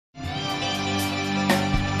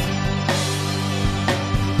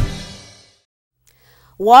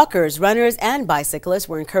Walkers, runners, and bicyclists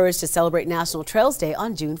were encouraged to celebrate National Trails Day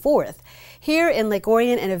on June 4th. Here in Lake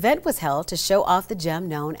Orion, an event was held to show off the gem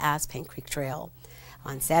known as Paint Creek Trail.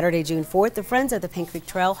 On Saturday, June 4th, the Friends of the Paint Creek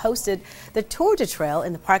Trail hosted the Tour de Trail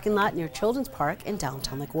in the parking lot near Children's Park in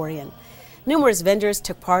downtown Lake Orion. Numerous vendors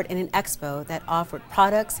took part in an expo that offered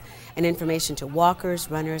products and information to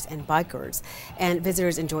walkers, runners, and bikers, and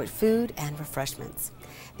visitors enjoyed food and refreshments.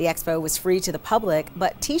 The expo was free to the public,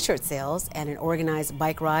 but t-shirt sales and an organized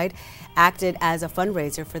bike ride acted as a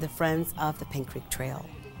fundraiser for the Friends of the Paint Creek Trail.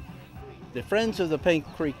 The Friends of the Paint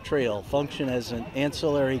Creek Trail function as an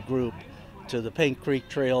ancillary group to the Paint Creek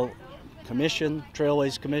Trail Commission,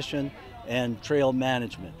 Trailways Commission, and Trail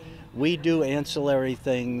Management. We do ancillary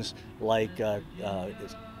things like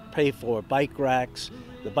pay for bike racks.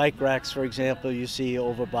 The bike racks, for example, you see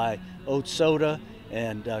over by Oat Soda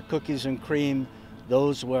and Cookies and Cream.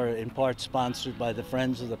 Those were in part sponsored by the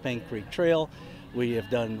Friends of the Paint Creek Trail. We have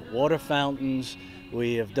done water fountains.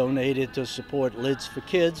 We have donated to support Lids for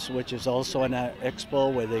Kids, which is also an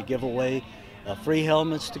expo where they give away free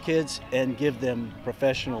helmets to kids and give them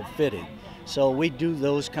professional fitting. So we do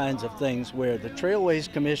those kinds of things where the Trailways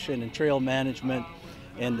Commission and Trail Management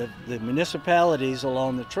and the municipalities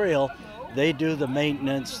along the trail, they do the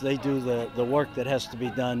maintenance, they do the work that has to be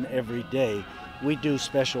done every day. We do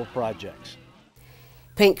special projects.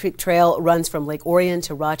 Paint Creek Trail runs from Lake Orion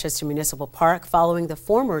to Rochester Municipal Park, following the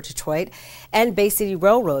former Detroit and Bay City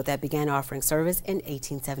Railroad that began offering service in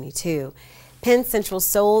 1872. Penn Central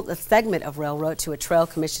sold a segment of railroad to a trail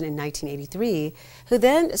commission in 1983, who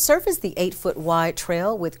then surfaced the 8-foot wide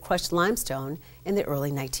trail with crushed limestone in the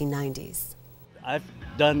early 1990s. I've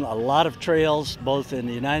done a lot of trails both in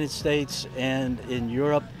the United States and in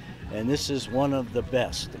Europe, and this is one of the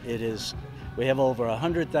best. We have over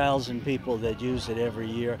 100,000 people that use it every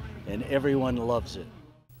year, and everyone loves it.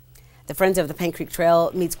 The Friends of the Paint Creek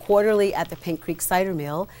Trail meets quarterly at the Paint Creek Cider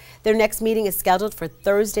Mill. Their next meeting is scheduled for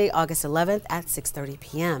Thursday, August 11th at 6:30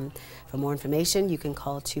 p.m. For more information, you can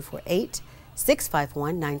call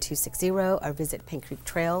 248-651-9260 or visit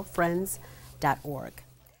paintcreektrailfriends.org.